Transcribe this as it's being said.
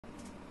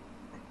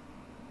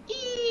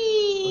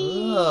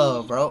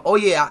bro. Oh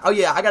yeah,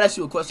 I gotta ask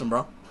you a question,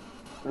 bro.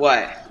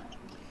 What?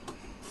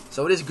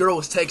 So this girl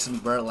was texting me,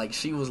 bro. Like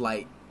she was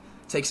like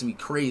texting me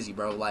crazy,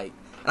 bro. Like,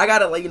 and I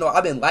gotta like,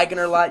 I've been liking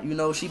her a lot.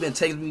 She been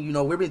texting me.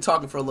 We've been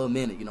talking for a little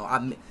minute.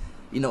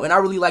 And I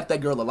really like that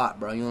girl a lot,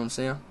 bro. You know what I'm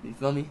saying? You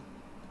feel me?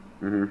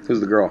 Mm-hmm. Who's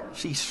the girl?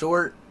 She's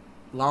short,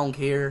 long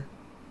hair.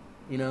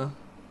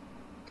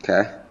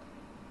 Okay.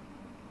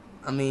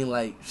 I mean,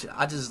 like,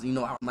 I just,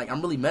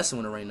 I'm really messing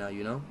with her right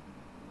now.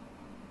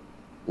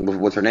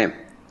 What's her name?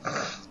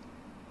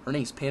 Her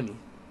name's Pami.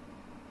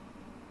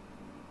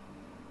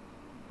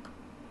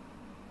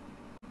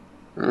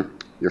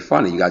 You're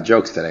funny. You got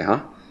jokes today,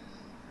 huh?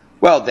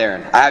 Well,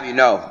 Darren, I have you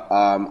know,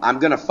 I'm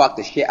gonna fuck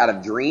the shit out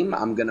of Dream.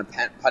 I'm gonna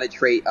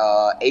penetrate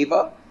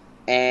Ava,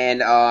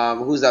 and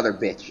who's the other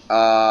bitch?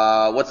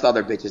 What's the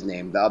other bitch's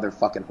name? The other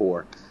fucking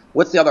whore.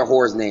 What's the other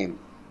whore's name?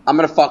 I'm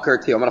gonna fuck her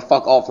too. I'm gonna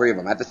fuck all three of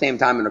them at the same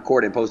time and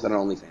record it and post it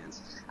on OnlyFans.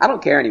 I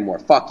don't care anymore.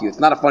 Fuck you. It's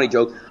not a funny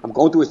joke. I'm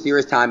going through a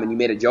serious time and you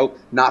made a joke.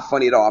 Not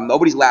funny at all.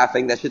 Nobody's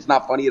laughing. That shit's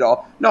not funny at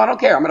all. No, I don't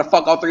care. I'm gonna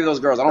fuck all three of those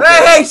girls. I don't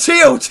care. Hey,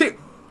 chill.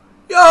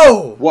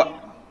 Yo. What?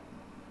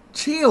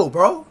 Chill,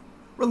 bro.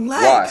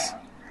 Relax. Why?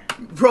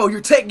 Bro,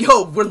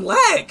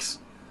 relax.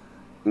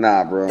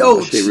 Nah, bro.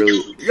 Yo, shit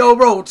really... Yo,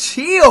 bro,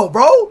 chill,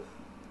 bro.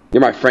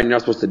 You're my friend. You're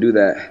not supposed to do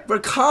that.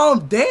 But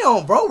calm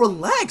down, bro.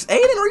 Relax.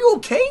 Adin, are you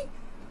okay?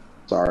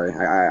 Sorry,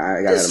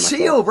 I got Just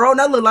chill, bro.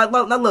 Now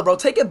look, bro.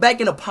 Take it back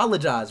and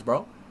apologize,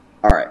 bro.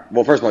 All right.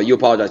 Well, first of all, you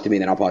apologize to me,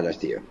 then I'll apologize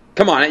to you.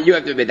 Come on, you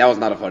have to admit that was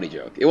not a funny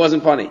joke. It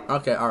wasn't funny.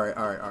 Okay, all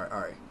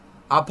right.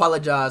 I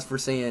apologize for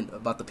saying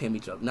about the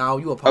Pami joke. Now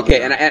you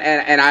apologize. Okay,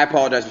 and I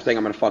apologize for saying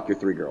I'm gonna fuck your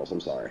three girls. I'm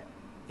sorry.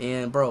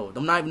 And bro,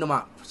 I'm not even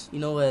my. You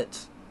know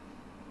what?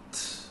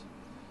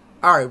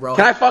 All right, bro.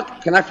 Can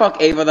I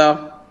fuck Ava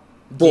though?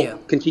 Yeah.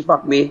 Can she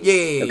fuck me?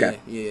 Yeah. Okay.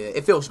 Yeah.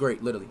 It feels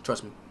great, literally.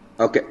 Trust me.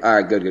 Okay. All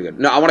right. Good.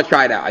 No, I want to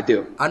try it out. I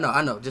do. I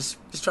know. Just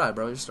try it,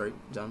 bro. You're straight,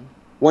 John.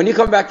 When you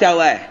come back to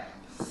LA?